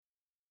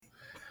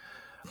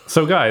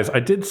So, guys, I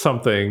did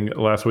something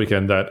last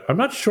weekend that I'm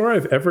not sure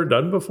I've ever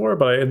done before,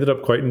 but I ended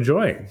up quite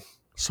enjoying.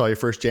 Saw your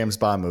first James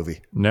Bond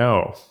movie.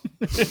 No.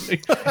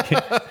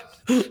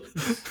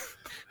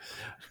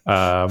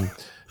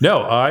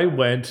 No, I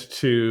went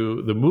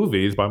to the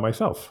movies by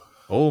myself.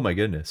 Oh my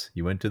goodness,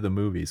 you went to the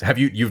movies.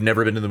 You've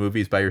never been to the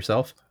movies by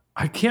yourself?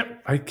 I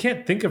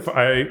can't think of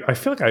I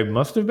feel like I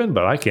must have been,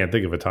 but I can't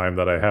think of a time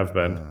that I have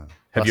been.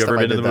 Have you ever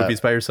been to the movies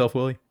by yourself,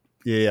 Willie?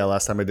 Yeah,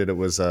 last time I did it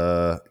was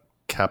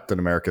Captain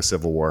America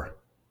Civil War.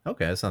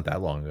 Okay, that's not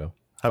that long ago.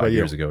 How about 5 you?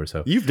 years ago or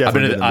so. You've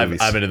definitely been to the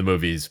movies. I've been to the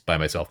movies by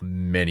myself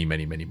many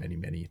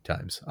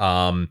times.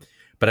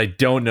 But I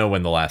don't know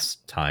when the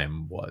last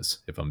time was,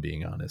 if I'm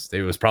being honest.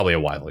 It was probably a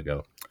while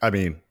ago. I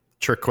mean,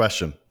 trick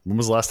question. When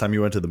was the last time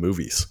you went to the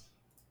movies?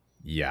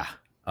 Yeah.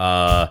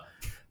 The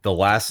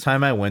last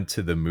time I went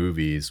to the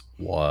movies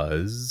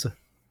was...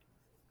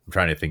 I'm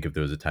trying to think if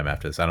there was a time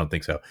after this. I don't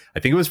think so.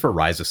 I think it was for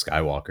Rise of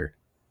Skywalker.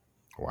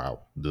 Wow.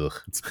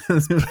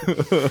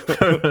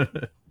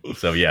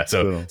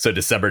 So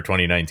December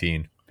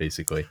 2019,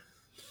 basically.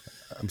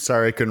 I'm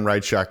sorry I couldn't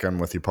ride shotgun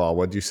with you, Paul.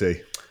 What'd you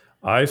say?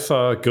 I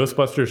saw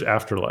Ghostbusters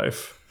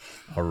Afterlife.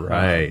 All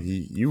right.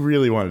 You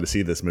really wanted to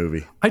see this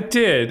movie. I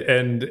did,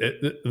 and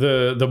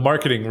the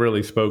marketing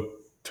really spoke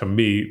to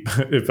me.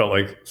 It felt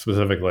like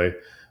specifically.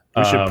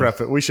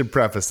 We should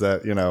preface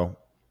that,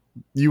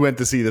 you went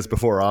to see this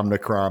before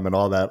Omnicron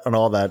and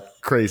all that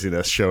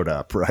craziness showed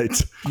up,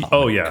 right?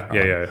 Oh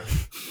yeah.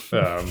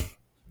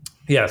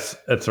 Yes,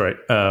 that's right.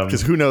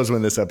 Because who knows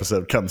when this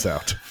episode comes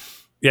out?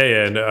 Yeah,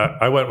 and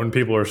I went when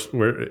people were.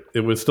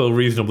 It was still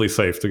reasonably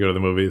safe to go to the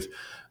movies.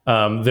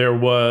 There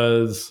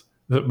was,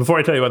 before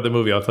I tell you about the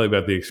movie, I'll tell you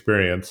about the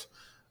experience.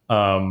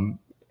 I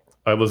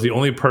was the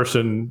only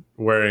person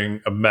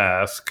wearing a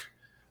mask,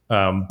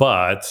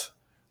 but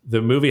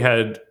the movie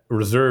had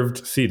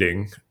reserved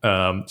seating,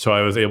 so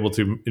I was able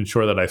to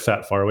ensure that I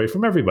sat far away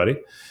from everybody.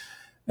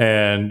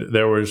 And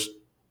there was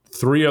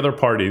 3 other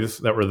parties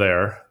that were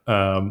there,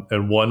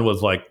 and one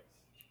was like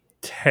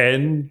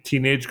 10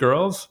 teenage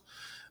girls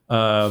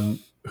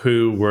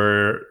who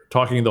were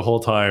talking the whole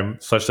time,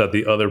 such that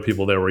the other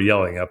people there were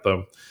yelling at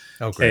them.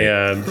 Oh, great.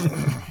 And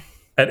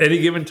at any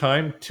given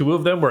time, 2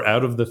 of them were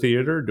out of the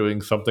theater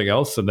doing something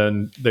else, and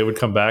then they would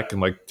come back,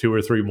 and like 2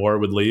 or 3 more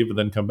would leave and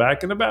then come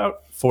back. And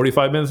about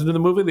 45 minutes into the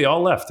movie, they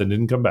all left and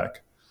didn't come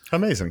back.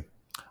 Amazing.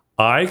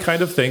 I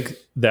kind of think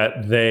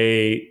that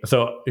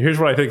so here's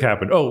what I think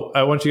happened. Oh,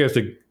 I want you guys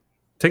to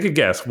take a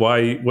guess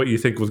what you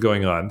think was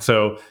going on.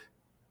 So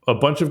a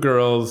bunch of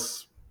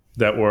girls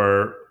that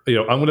were,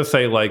 I'm going to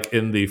say like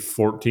in the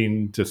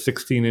 14 to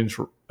 16 inch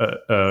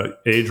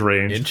age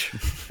range.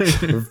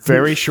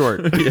 Very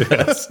short.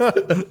 Yes. Like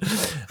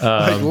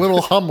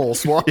little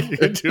Hummels walking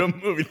into a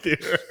movie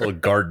theater. Little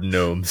garden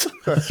gnomes.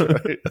 That's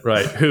right.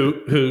 Right.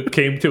 Who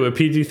came to a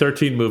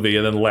PG-13 movie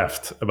and then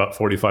left about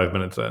 45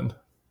 minutes in.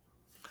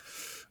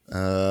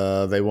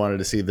 They wanted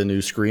to see the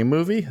new Scream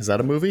movie. Is that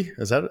a movie?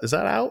 Is that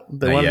out?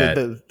 They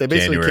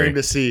basically January.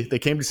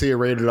 came to see a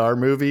rated R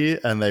movie,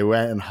 and they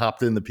went and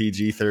hopped in the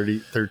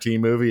PG-13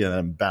 movie and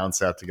then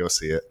bounced out to go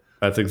see it.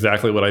 That's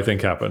exactly what I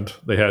think happened.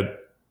 They could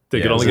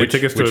only get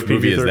tickets to a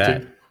movie PG-13. is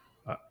that?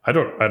 I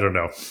don't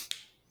know.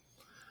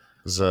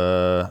 Is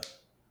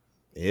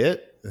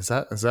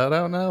that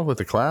out now with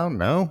the clown?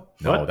 No.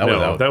 No, What? that was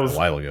No, out that was- a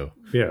while ago.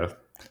 Yeah.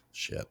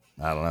 Shit.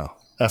 I don't know.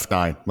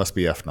 F9 must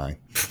be F9.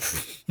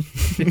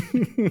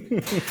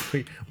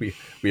 We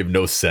have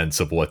no sense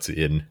of what's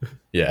in.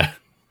 Yeah,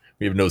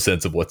 we have no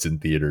sense of what's in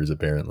theaters.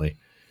 Apparently.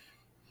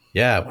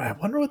 Yeah, I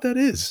wonder what that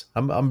is.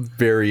 I'm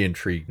very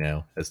intrigued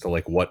now as to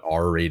like what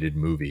R-rated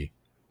movie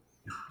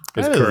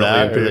Is Either currently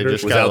that in or they theaters.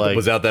 just was got out. like,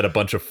 Was out that a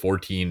bunch of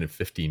 14 and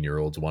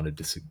 15-year-olds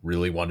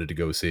really wanted to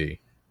go see.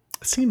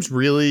 it seems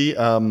really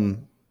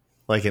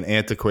like an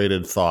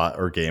antiquated thought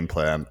or game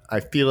plan. I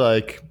feel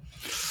like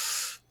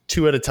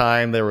 2 at a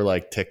time they were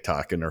like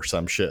TikToking or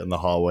some shit in the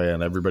hallway,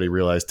 and everybody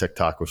realized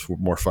TikTok was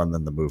more fun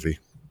than the movie.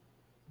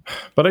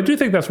 But I do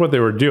think that's what they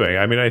were doing.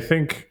 I mean,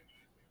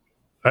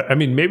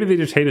 maybe they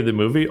just hated the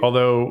movie,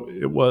 although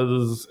it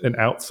was an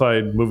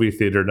outside movie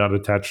theater, not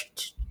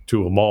attached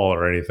to a mall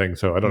or anything.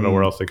 So I don't know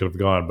where else they could have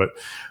gone. But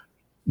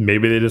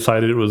maybe they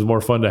decided it was more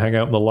fun to hang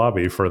out in the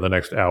lobby for the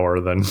next hour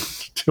than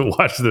to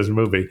watch this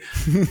movie.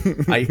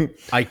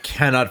 I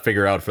cannot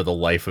figure out for the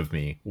life of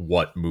me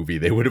what movie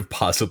they would have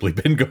possibly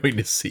been going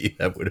to see.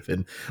 That would have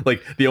been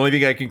like the only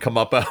thing I can come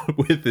up out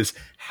with is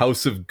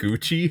House of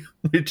Gucci,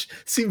 which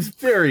seems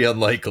very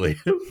unlikely.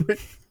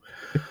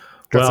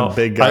 Got some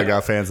big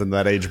Gaga fans in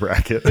that age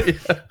bracket.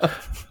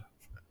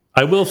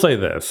 I will say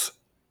this.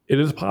 It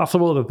is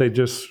possible that they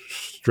just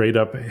straight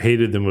up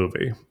hated the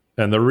movie.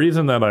 And the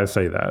reason that I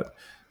say that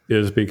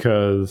is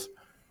because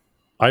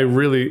I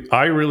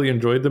really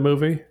enjoyed the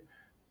movie,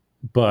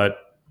 but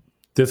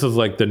this is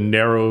like the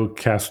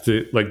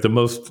the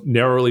most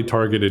narrowly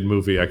targeted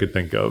movie I could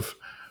think of,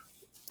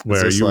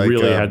 where you like,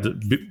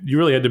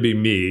 really had to be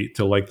me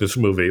to like this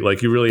movie.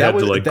 Like you really had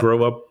to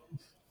grow up.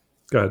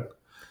 Go ahead.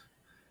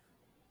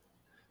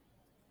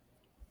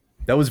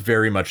 That was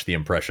very much the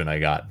impression I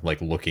got,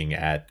 like looking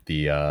at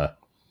the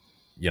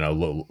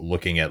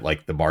looking at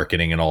like the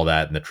marketing and all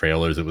that and the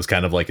trailers, it was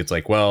kind of like, it's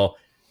like, well,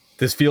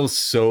 this feels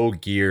so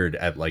geared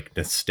at like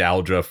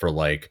nostalgia for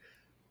like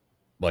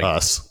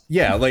us.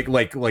 Yeah,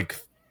 like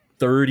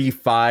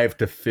 35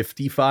 to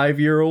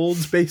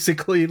 55-year-olds,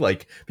 basically.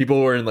 Like people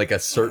who were in like a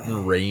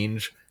certain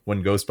range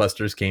when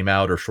Ghostbusters came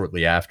out or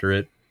shortly after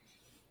it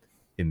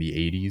in the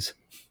 80s.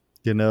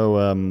 You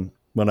know,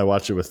 when I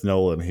watched it with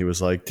Nolan, he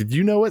was like, "Did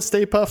you know what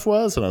Stay Puft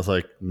was?" And I was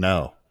like,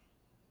 "No,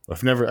 I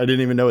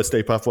didn't even know what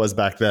Stay Puft was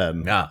back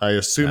then." Nah, I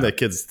assume that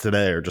kids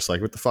today are just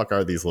like, "What the fuck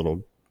are these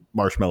little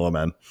marshmallow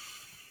men?"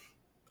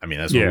 I mean,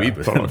 that's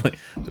what totally.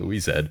 that's what we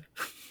said.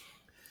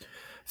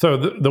 So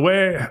the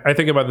way I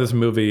think about this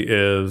movie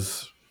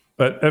is,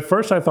 at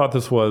first I thought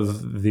this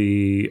was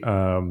the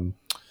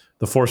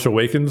Force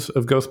Awakens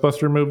of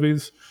Ghostbuster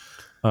movies,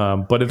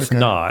 but it's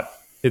not.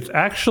 It's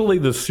actually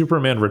the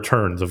Superman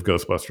Returns of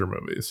Ghostbuster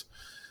movies.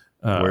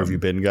 Where have you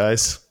been,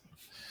 guys?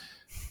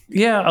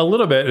 Yeah, a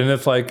little bit, and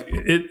it's like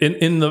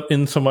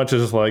in so much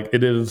as like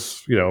it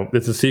is,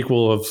 it's a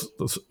sequel of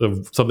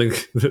something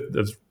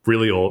that's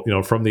really old,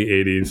 from the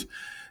 80s,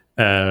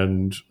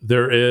 and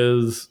there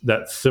is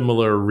that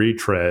similar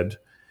retread,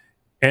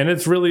 and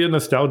it's really a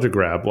nostalgia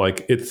grab.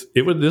 Like this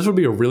would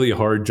be a really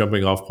hard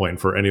jumping off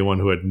point for anyone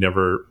who had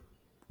never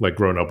like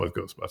grown up with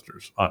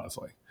Ghostbusters,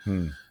 honestly.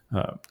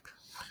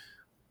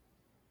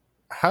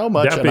 How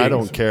much, and I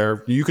don't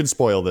care, you can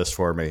spoil this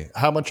for me.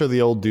 How much are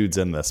the old dudes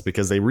in this?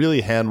 Because they really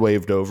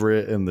hand-waved over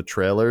it in the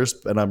trailers,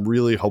 and I'm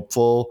really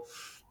hopeful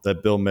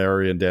that Bill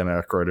Murray and Dan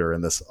Aykroyd are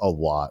in this a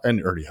lot, and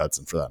Ernie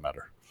Hudson for that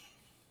matter.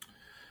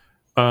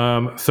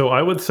 So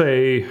I would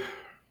say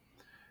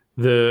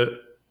the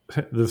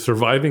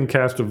surviving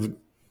cast of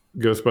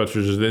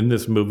Ghostbusters is in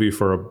this movie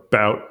for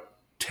about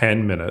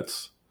 10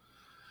 minutes.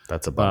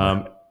 That's a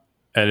bummer.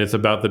 And it's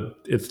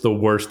the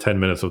worst 10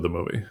 minutes of the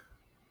movie.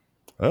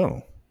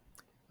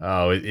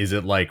 Oh, is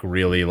it like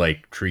really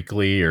like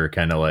treacly or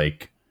kind of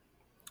like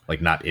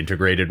not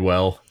integrated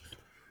well?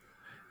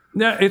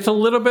 Yeah, it's a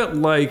little bit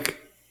like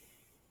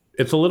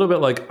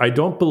I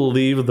don't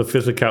believe the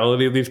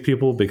physicality of these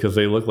people because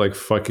they look like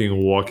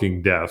fucking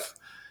walking death,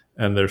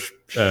 and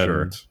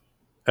and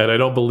I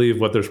don't believe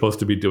what they're supposed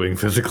to be doing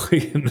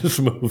physically in this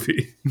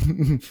movie.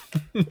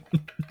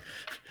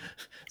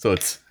 So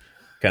it's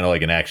kind of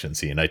like an action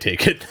scene, I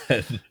take it.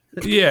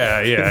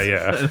 Yeah.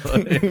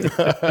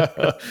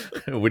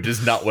 Which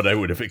is not what I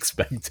would have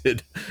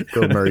expected.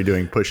 Bill Murray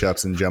doing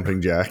push-ups and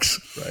jumping jacks,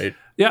 right?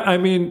 Yeah, I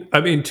mean,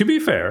 to be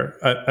fair,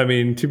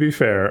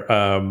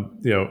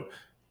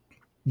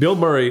 Bill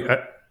Murray.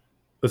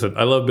 Listen,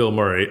 I love Bill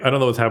Murray. I don't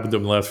know what's happened to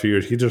him in the last few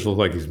years. He just looks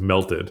like he's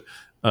melted,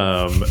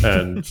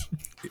 and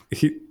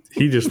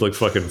he just looks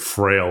fucking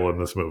frail in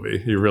this movie.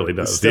 He really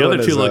does. The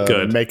other two look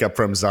good. Makeup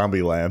from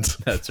Zombieland.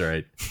 That's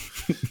right.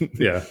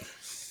 Yeah.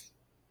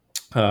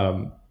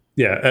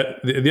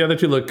 The other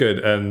two look good,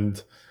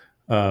 and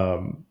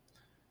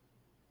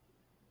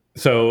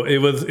so it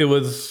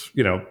was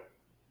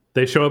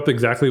they show up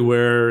exactly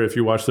where, if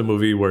you watch the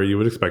movie, where you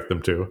would expect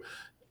them to,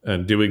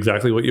 and do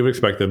exactly what you would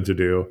expect them to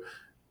do,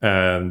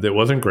 and it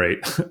wasn't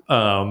great.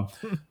 But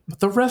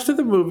the rest of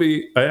the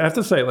movie, I have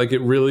to say, like,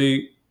 it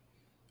really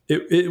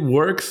it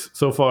works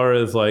so far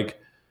as like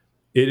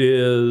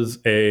there's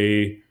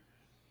a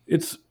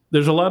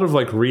lot of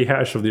like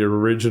rehash of the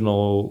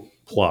original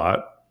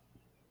plot,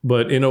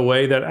 but in a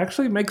way that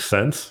actually makes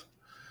sense.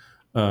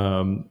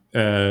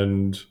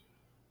 And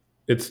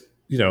it's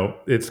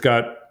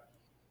got,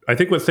 I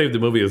think what saved the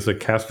movie is the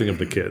casting of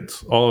the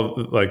kids. All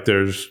of, like,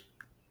 there's,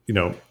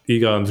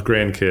 Egon's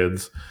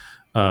grandkids,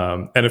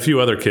 and a few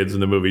other kids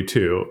in the movie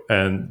too.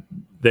 And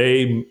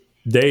they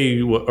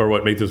are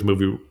what make this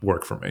movie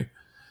work for me.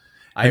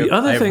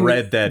 I've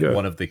read that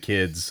one of the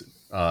kids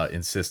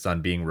insists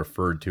on being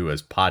referred to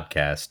as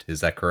Podcast.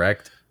 Is that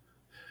correct?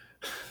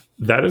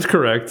 That is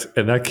correct,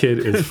 and that kid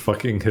is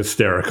fucking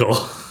hysterical.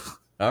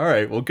 All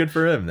right, well, good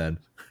for him then.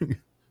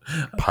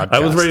 I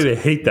was ready to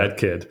hate that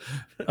kid,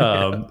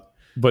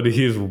 but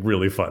he's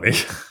really funny.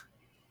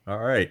 All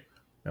right,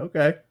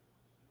 okay,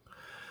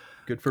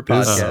 good for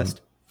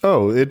Podcast.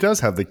 It does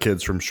have the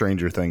kids from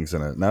Stranger Things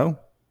in it. No,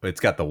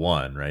 it's got the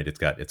one, right? It's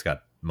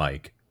got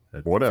Mike.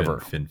 Whatever.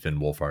 Finn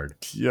Wolfhard.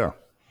 Yeah.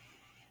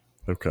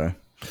 Okay.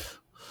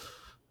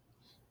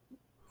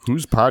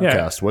 Whose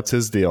Podcast? Yeah. What's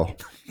his deal?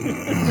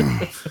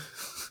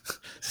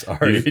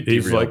 Sorry,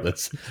 he's like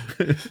this.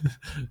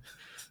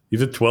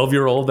 He's a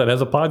 12-year-old that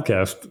has a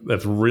podcast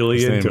that's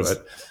really into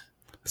it.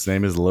 His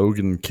name is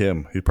Logan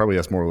Kim. He probably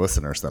has more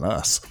listeners than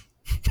us.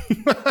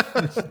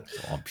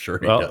 I'm sure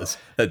he does.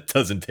 That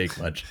doesn't take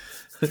much.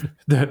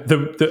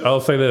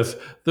 I'll say this: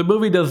 the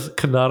movie does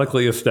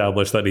canonically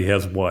establish that he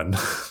has one.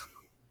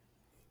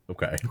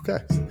 Okay.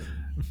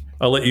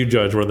 I'll let you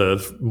judge whether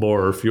it's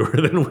more or fewer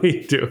than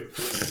we do.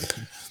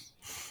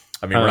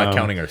 I mean, we're not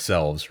counting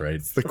ourselves, right?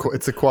 It's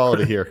the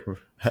quality here.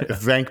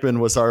 If Vankman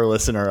was our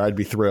listener, I'd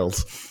be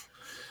thrilled.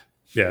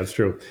 Yeah, it's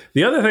true.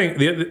 The other thing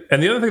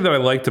that I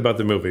liked about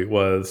the movie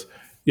was,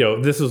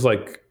 this is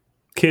like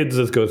kids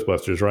as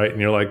Ghostbusters, right?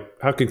 And you're like,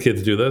 how could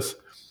kids do this?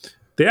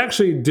 they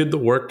actually did the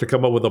work to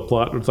come up with a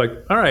plot. It's like,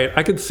 all right,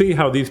 I could see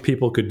how these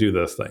people could do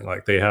this thing.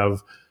 Like they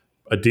have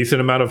a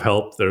decent amount of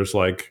help. There's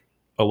like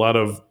a lot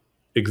of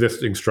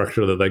existing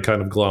structure that they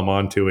kind of glom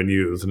onto and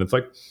use. And it's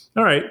like,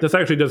 all right, this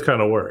actually does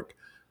kind of work.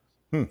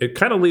 It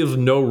kind of leaves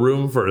no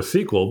room for a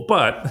sequel,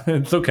 but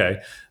it's okay.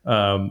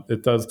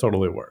 It does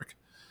totally work.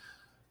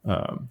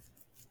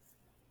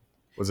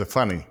 Was it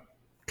funny?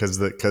 Because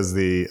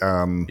the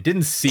it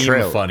didn't seem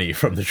trailer. funny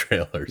from the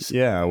trailers.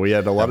 Yeah, we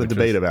had a lot of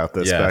debate about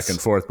this yes. back and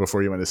forth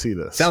before you went to see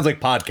this. Sounds like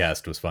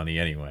Podcast was funny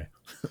anyway.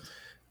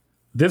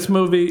 This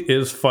movie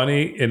is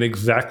funny in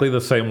exactly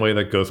the same way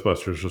that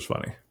Ghostbusters was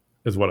funny,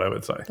 is what I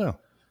would say. Oh, well,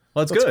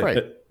 that's good.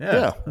 great.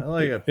 Yeah, I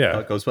like it. Yeah. I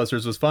thought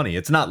Ghostbusters was funny.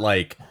 It's not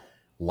like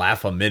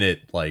laugh a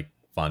minute like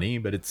funny,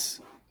 but it's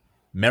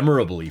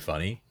memorably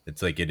funny.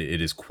 It's like it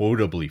is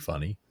quotably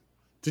funny.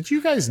 Did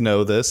you guys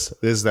know this?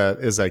 Is that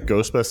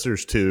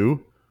Ghostbusters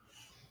 2?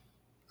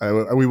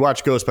 We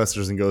watched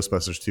Ghostbusters and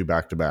Ghostbusters 2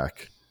 back to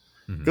back.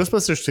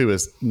 Ghostbusters 2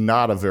 is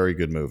not a very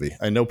good movie.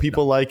 I know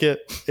people like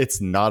it.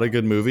 It's not a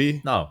good movie.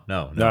 No,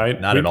 not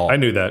at all. I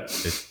knew that.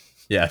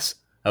 Yes,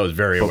 I was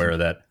very aware of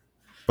that.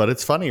 But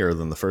it's funnier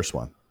than the first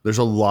one. There's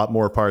a lot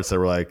more parts that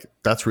were like,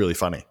 that's really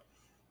funny.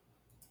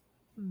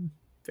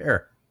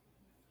 Fair.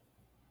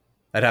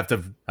 I'd have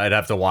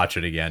to watch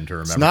it again to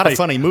remember. It's not a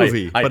funny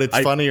movie, but it's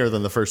funnier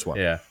than the first one.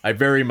 Yeah, I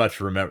very much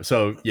remember.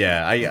 So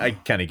yeah, I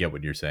kind of get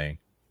what you're saying.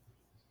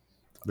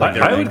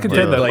 I would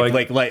contend that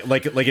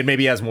like it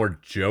maybe has more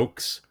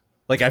jokes.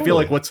 Like I feel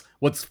like what's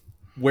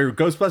where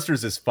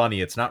Ghostbusters is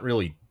funny, it's not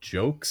really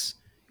jokes.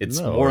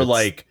 It's more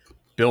like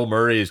Bill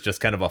Murray is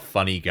just kind of a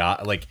funny guy.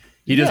 Like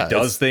he just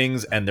does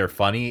things and they're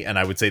funny. And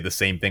I would say the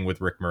same thing with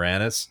Rick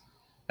Moranis.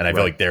 And I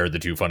feel like they're the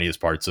two funniest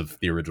parts of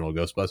the original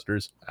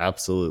Ghostbusters.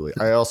 Absolutely.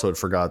 I also had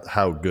forgot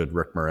how good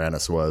Rick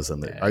Moranis was.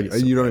 And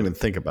you don't even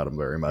think about him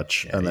very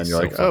much. Yeah, and then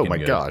you're like, oh my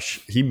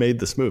gosh, he made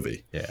this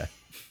movie. Yeah.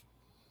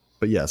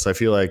 But yes, I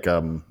feel like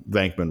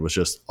Venkman was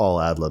just all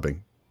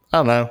ad-libbing. I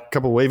don't know, a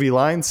couple wavy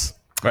lines.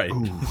 Right.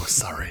 Ooh,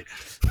 sorry.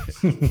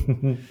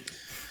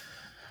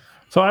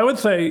 So I would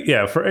say,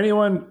 yeah, for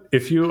anyone,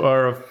 if you're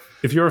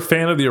a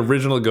fan of the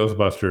original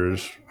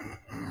Ghostbusters,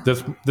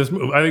 this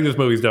I think this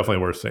movie is definitely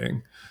worth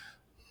seeing.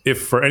 If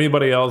for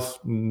anybody else,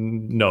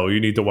 no, you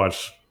need to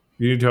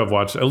have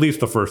watched at least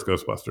the first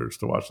Ghostbusters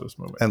to watch this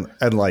movie and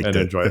liked it.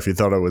 Enjoy it. If you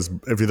thought it was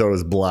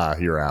blah,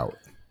 you're out.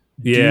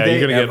 Yeah,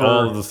 you're gonna get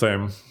all of the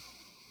same.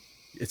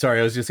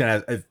 Sorry, I was just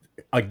gonna ask,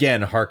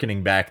 again,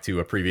 hearkening back to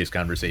a previous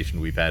conversation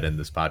we've had in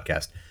this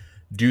podcast.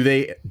 Do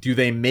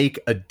they make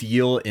a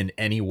deal in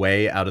any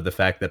way out of the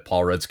fact that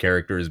Paul Rudd's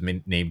character is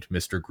named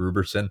Mr.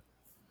 Gruberson?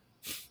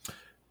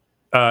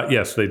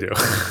 Yes, they do.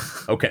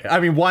 Okay, I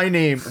mean, why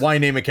name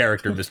a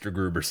character Mr.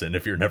 Gruberson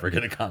if you're never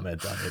going to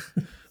comment on it?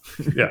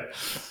 Yeah,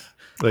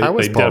 they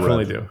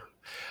definitely do.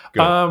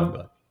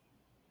 Good.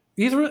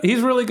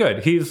 He's really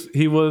good. He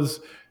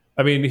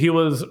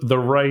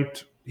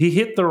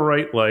hit the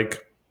right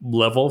like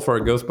level for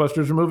a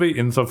Ghostbusters movie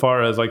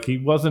insofar as like he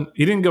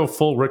didn't go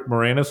full Rick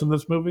Moranis in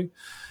this movie,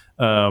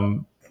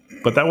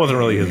 but that wasn't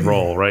really his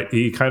role, right?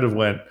 He kind of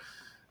went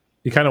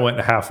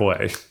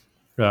halfway.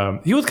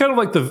 He was kind of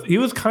like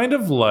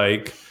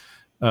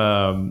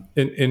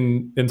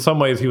in some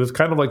ways he was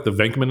kind of like the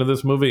Venkman of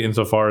this movie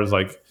insofar as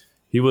like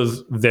he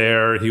was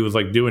there, he was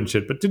like doing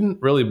shit, but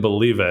didn't really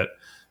believe it,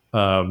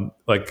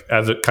 like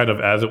as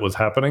it was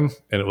happening,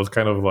 and it was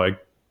kind of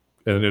like,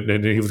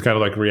 and he was kind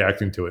of like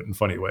reacting to it in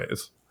funny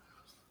ways.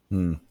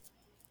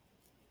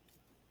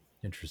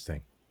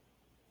 Interesting.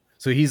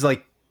 So he's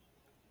like,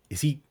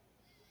 is he?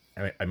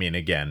 I mean,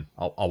 again,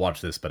 I'll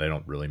watch this, but I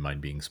don't really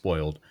mind being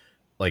spoiled.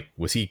 Like,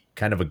 was he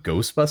kind of a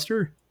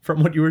Ghostbuster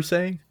from what you were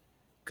saying?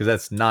 Because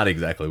that's not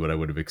exactly what I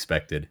would have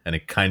expected. And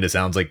it kind of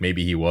sounds like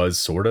maybe he was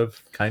sort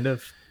of.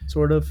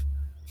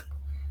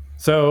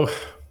 So,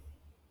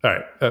 all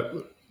right.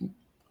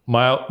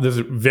 There's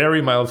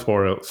very mild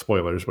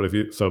spoilers, but if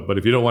you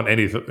don't want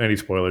any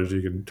spoilers,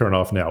 you can turn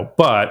off now.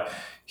 But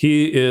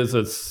he is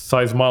a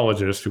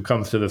seismologist who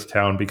comes to this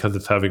town because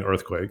it's having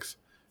earthquakes,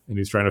 and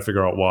he's trying to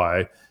figure out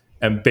why.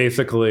 And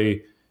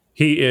basically,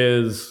 he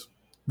is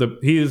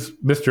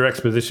Mr.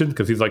 Exposition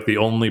because he's like the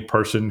only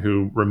person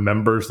who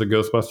remembers the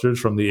Ghostbusters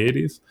from the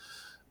 80s.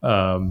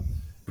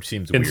 Which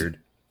seems weird.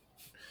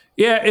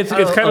 Yeah, it's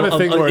kind of a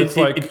thing where it's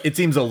like it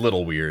seems a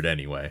little weird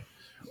anyway.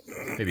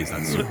 Maybe it's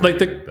not super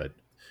like weird, but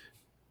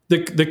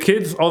the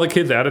kids, all the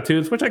kids'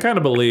 attitudes, which I kind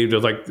of believed,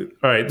 was like,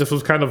 all right, this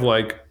was kind of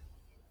like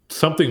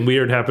something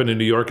weird happened in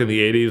New York in the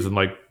 80s, and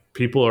like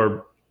people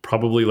are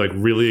probably like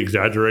really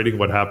exaggerating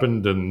what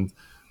happened and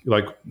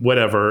like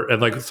whatever.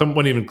 And like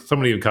someone even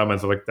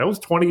comments like, that was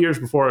 20 years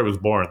before I was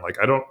born. Like,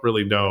 I don't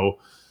really know,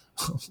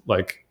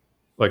 like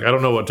I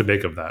don't know what to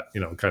make of that,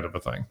 kind of a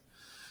thing.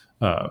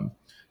 And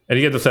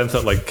you get the sense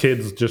that like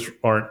kids just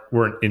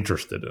weren't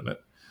interested in it.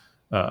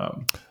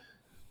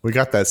 We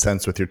got that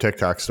sense with your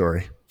TikTok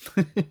story.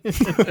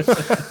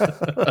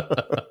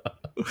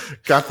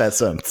 Got that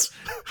sense.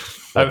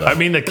 I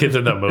mean the kids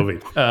in that movie.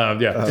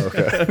 Yeah. Oh,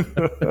 okay.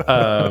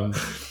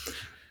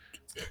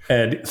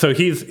 And so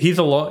he's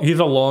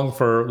along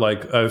for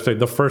like I would say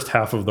the first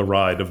half of the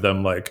ride of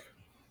them like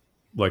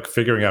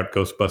figuring out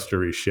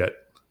Ghostbustery shit.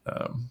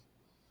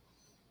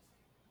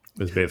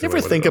 Is basically. You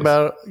ever think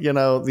about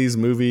these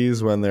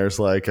movies when there's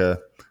like a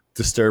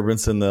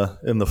disturbance in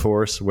the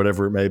force,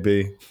 whatever it may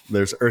be?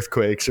 There's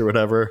earthquakes or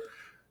whatever.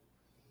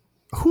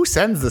 Who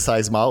sends the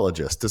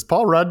seismologist? Does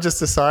Paul Rudd just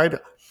decide,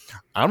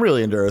 I'm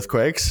really into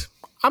earthquakes,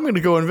 I'm going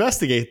to go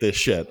investigate this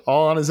shit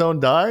all on his own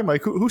dime?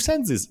 Like, who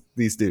sends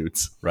these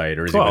dudes? Right.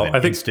 Or is he with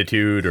an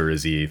institute, or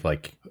is he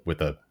like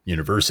with a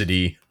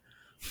university?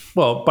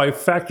 Well, by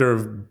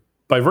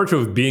virtue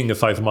of being a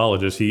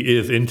seismologist, he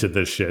is into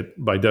this shit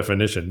by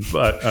definition.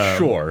 But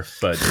sure.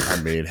 But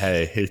I mean,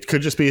 hey, it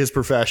could just be his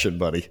profession,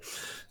 buddy.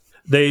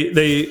 They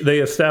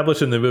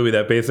establish in the movie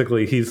that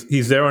basically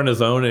he's there on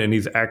his own, and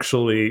he's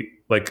actually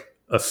like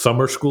a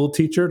summer school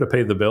teacher to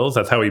pay the bills.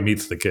 That's how he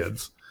meets the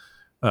kids.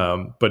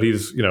 But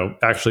he's,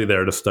 actually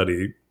there to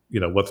study,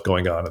 what's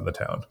going on in the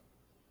town.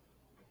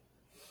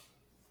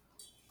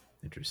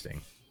 Interesting.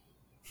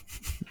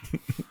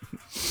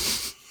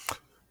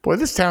 Boy,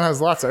 this town has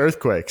lots of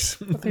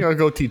earthquakes. I think I'll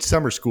go teach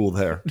summer school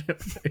there.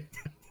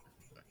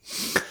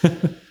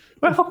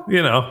 Well,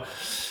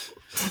 it's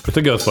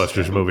a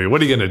Ghostbusters movie. What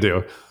are you going to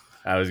do?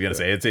 I was going to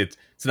say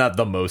it's not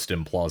the most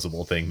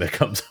implausible thing that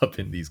comes up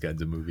in these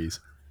kinds of movies.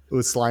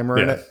 With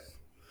Slimer in it?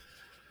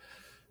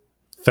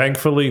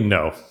 Thankfully,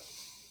 no.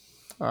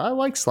 I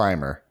like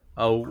Slimer.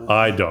 Oh,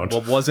 I don't.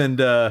 Well, wasn't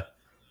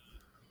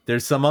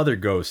there's some other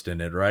ghost in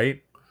it,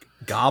 right?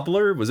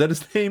 Gobbler? Was that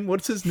his name?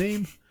 What's his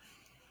name?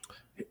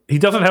 He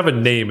doesn't have a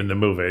name in the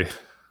movie.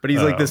 But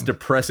he's like this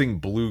depressing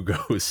blue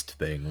ghost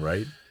thing,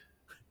 right?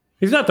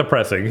 He's not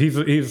depressing. He's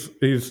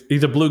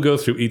a blue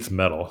ghost who eats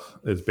metal.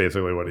 Is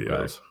basically what he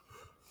is.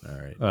 All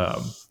right.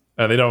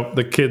 And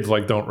the kids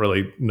don't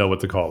really know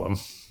what to call him.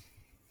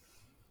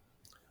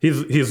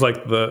 He's like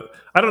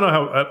I don't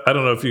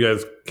know if you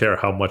guys care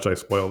how much I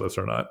spoil this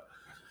or not.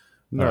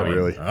 Not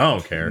really. I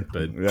don't care,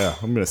 but yeah,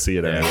 I'm gonna see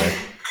it anyway.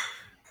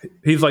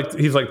 He's like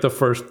the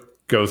first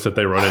ghost that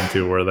they run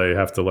into where they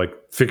have to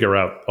figure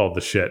out all the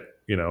shit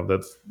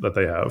that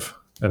they have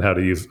and how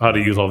to use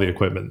all the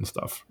equipment and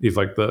stuff. He's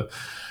like they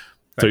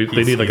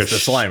need like a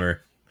Slimer.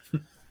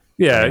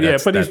 Yeah,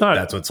 but he's not.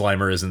 That's what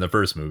Slimer is in the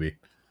first movie.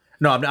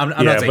 No, I'm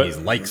not saying he's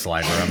like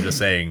Slimer. I'm just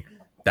saying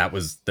that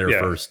was their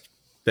first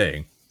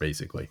thing,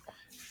 basically.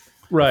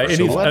 Right,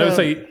 and I would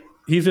say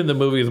he's in the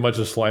movie as much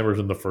as Slimer's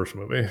in the first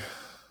movie.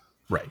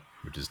 Right,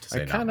 which is to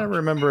say, I kind of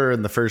remember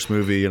in the first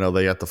movie,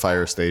 they got the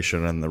fire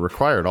station and they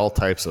required all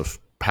types of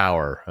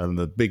power, and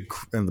the big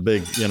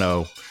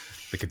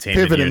the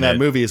containment pivot unit. in that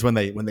movie is when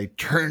they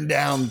turned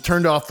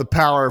off the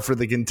power for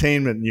the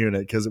containment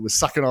unit because it was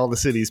sucking all the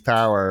city's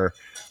power.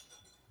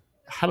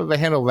 How did they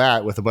handle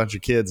that with a bunch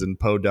of kids in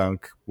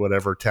Podunk,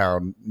 whatever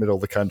town, middle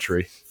of the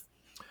country?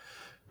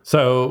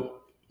 So,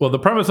 the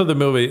premise of the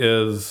movie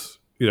is,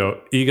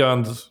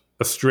 Egon's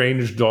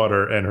estranged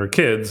daughter and her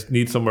kids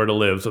need somewhere to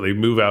live, so they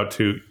move out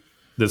to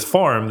this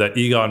farm that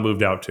Egon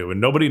moved out to,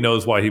 and nobody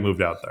knows why he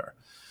moved out there.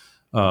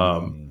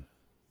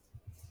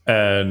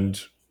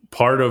 And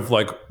part of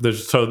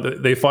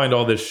they find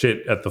all this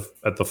shit at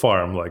the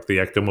farm, like the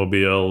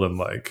ectomobile and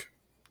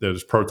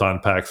there's proton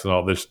packs and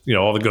all this,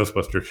 all the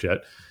Ghostbuster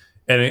shit.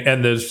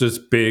 And there's this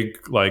big,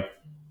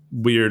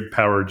 weird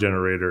power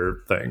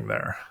generator thing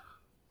there.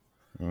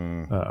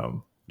 And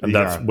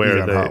that's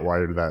where they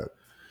hotwired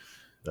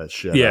that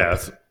shit. Yeah.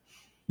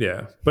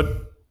 Yeah.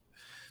 But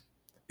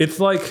it's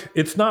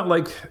not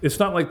like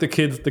the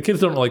kids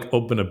don't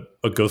open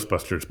a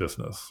Ghostbusters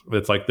business.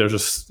 It's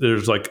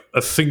there's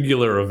a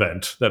singular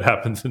event that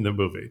happens in the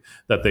movie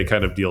that they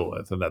kind of deal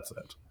with, and that's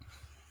it.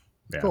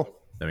 Yeah, cool.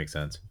 That makes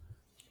sense.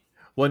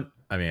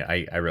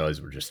 I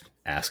realize we're just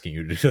asking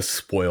you to just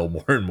spoil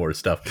more and more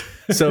stuff.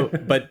 So,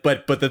 but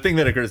the thing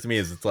that occurs to me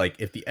is it's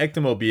if the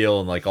ectomobile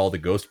and all the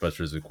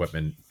Ghostbusters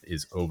equipment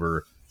is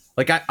over,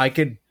 I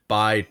could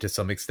buy to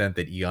some extent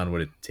that Egon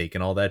would have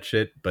taken all that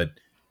shit, but it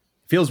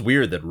feels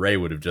weird that Ray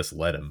would have just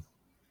let him.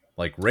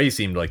 Ray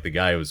seemed like the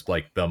guy who was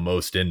the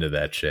most into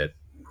that shit.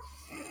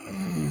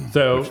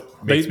 So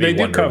they did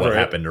wonder cover what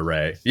happened to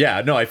Ray.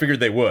 Yeah, no, I figured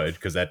they would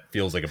because that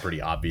feels like a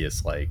pretty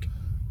obvious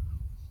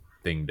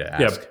thing to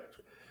ask. Yeah.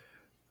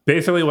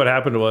 Basically, what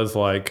happened was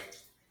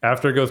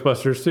after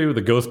Ghostbusters 2,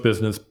 the ghost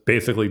business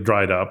basically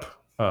dried up,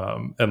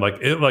 and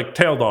it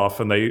tailed off,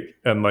 and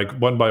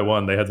one by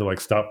one they had to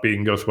stop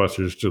being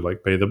Ghostbusters to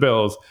pay the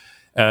bills,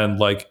 and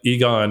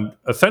Egon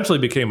essentially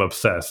became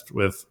obsessed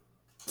with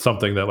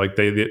something that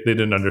they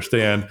didn't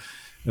understand,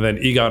 and then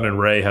Egon and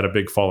Ray had a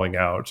big falling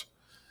out,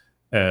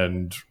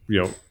 and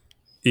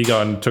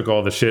Egon took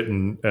all the shit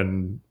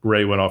and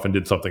Ray went off and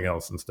did something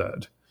else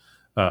instead,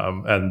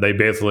 and they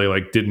basically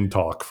didn't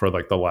talk for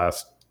the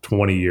last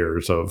 20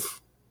 years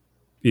of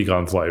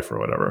Egon's life or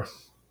whatever.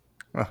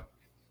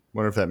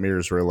 Wonder if that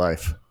mirrors real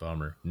life.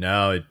 Bummer.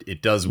 No,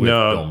 it does with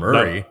Bill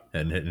Murray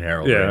and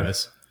Harold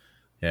Ramis.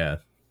 Yeah.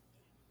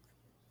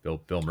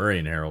 Bill Murray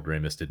and Harold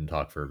Ramis didn't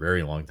talk for a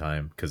very long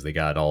time because they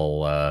got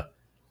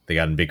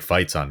in big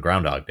fights on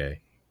Groundhog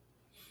Day.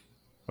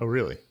 Oh,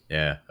 really?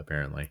 Yeah,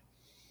 apparently.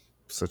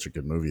 such a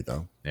good movie,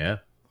 though. Yeah,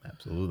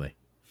 absolutely.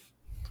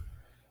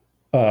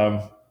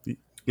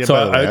 Yeah, So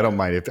by the way, I- I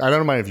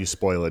don't mind if you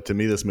spoil it. To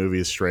me, this movie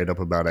is straight up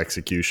about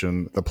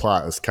execution. The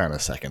plot is kind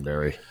of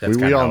secondary. That's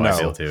we kind of all how know I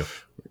feel too.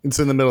 it's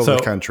in the middle So- of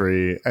the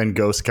country, and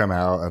ghosts come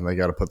out, and they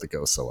got to put the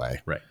ghosts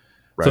away. Right.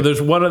 Right. So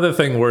there's one other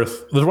thing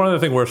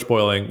worth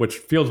spoiling, which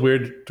feels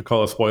weird to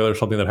call a spoiler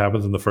something that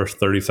happens in the first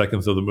 30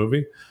 seconds of the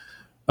movie.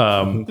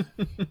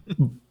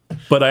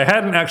 But I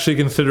hadn't actually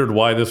considered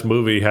why this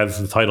movie has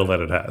the title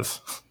that it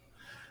has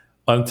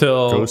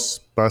until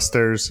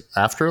Ghostbusters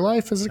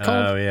Afterlife, is it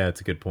called? Oh yeah, it's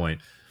a good point.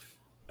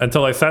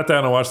 until I sat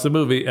down and watched the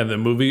movie, and the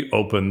movie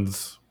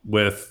opens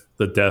with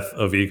the death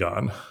of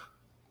Egon.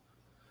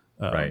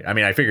 Right. I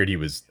mean, I figured he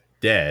was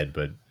dead,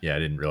 but yeah, I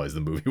didn't realize the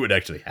movie would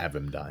actually have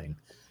him dying.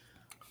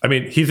 I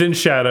mean, he's in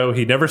shadow.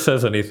 He never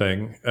says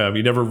anything.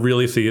 You never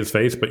really see his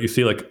face, but you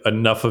see like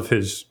enough of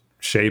his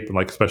shape and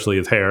like especially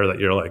his hair that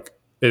you're like,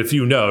 if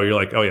you know, you're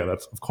like, oh yeah,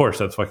 that's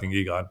fucking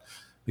Egon.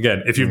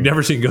 Again, if you've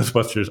never seen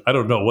Ghostbusters, I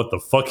don't know what the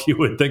fuck you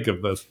would think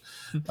of this,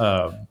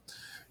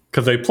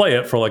 because they play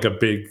it for like a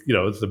big,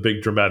 it's a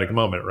big dramatic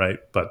moment, right?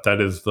 But that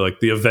is like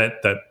the event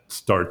that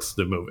starts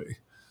the movie.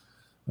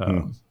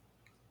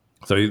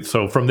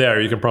 So from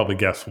there, you can probably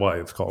guess why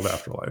it's called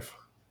Afterlife.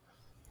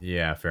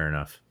 Yeah, fair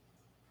enough.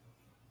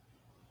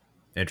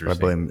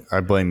 Interesting. I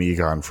blame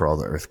Egon for all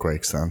the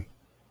earthquakes. Then,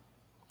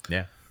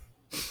 Yeah.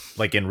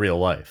 Like in real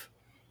life.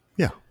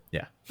 yeah,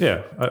 Yeah.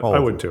 Yeah, I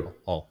would too.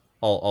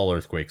 All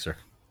earthquakes are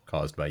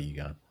caused by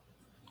Egon.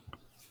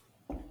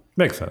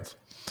 Makes sense.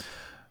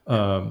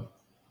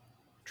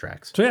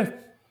 Tracks. So yeah,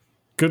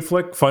 good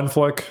flick, fun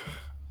flick.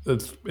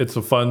 It's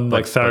a fun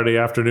like Saturday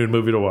afternoon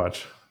movie to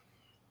watch.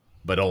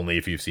 But only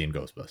if you've seen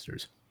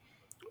Ghostbusters.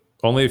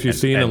 Only if you've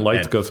seen and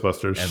liked and-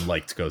 Ghostbusters. And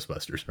liked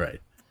Ghostbusters,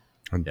 right.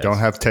 and Yes. don't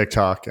have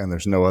TikTok, and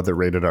there's no other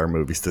rated R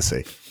movies to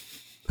see.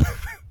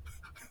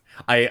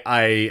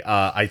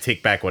 I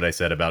take back what I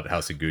said about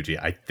House of Gucci.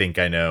 I think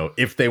I know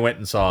if they went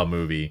and saw a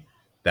movie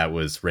that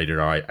was rated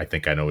R. I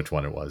think I know which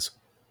one it was.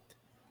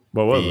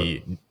 What was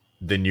it?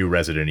 The new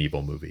Resident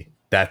Evil movie.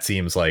 That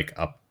seems like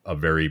a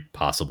very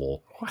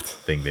possible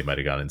thing they might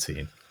have gone and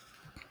seen.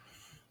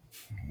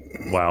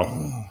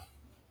 Wow.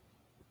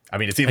 I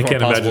mean, it seems I more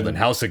can't possible imagine- than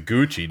House of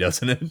Gucci,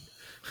 doesn't it?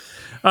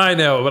 I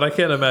know, but I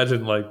can't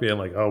imagine like being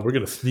like, oh, we're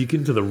gonna sneak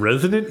into the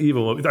Resident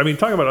Evil movie. I mean,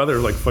 talk about other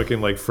like fucking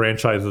like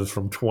franchises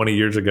from 20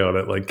 years ago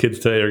that like kids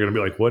today are gonna be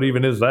like, what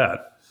even is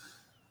that?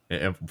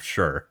 Yeah,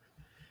 sure.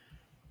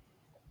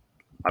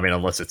 I mean,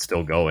 unless it's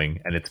still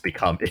going and it's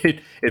become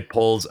it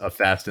pulls a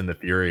Fast and the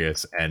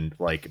Furious and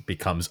like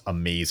becomes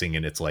amazing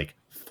in its like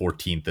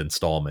 14th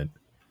installment.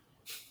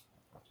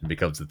 It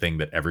becomes the thing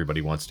that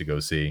everybody wants to go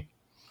see.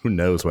 Who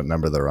knows what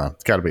number they're on?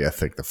 It's got to be, I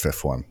think, the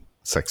fifth one,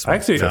 sixth one.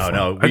 Actually,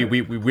 No,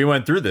 we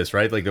went through this,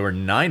 right? Like there were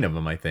 9 of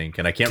them, I think,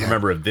 and I can't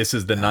remember if this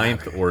is the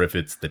 9th or if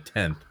it's the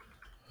 10th.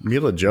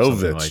 Mila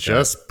Jovovich like that.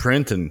 just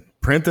printing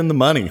the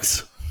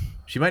monies.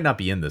 She might not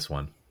be in this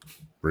one.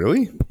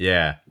 Really?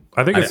 Yeah,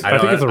 I think it's a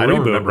don't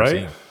reboot, remember right?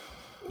 seeing-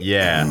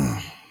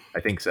 Yeah, I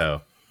think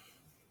so.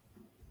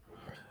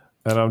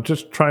 And I'm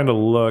just trying to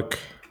look.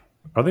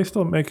 Are they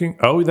still making?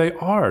 Oh, they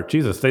are.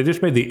 Jesus, they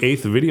just made the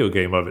 8th video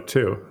game of it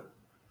too.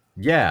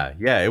 Yeah,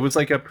 it was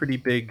like a pretty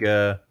big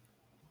hit.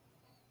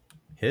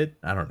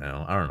 I don't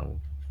know.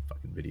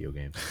 Fucking video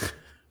games.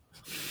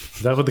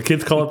 Is that what the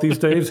kids call it these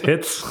days?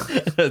 Hits.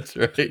 That's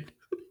right.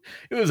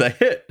 It was a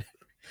hit.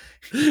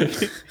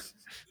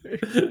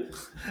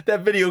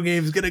 That video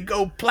game's gonna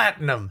go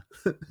platinum.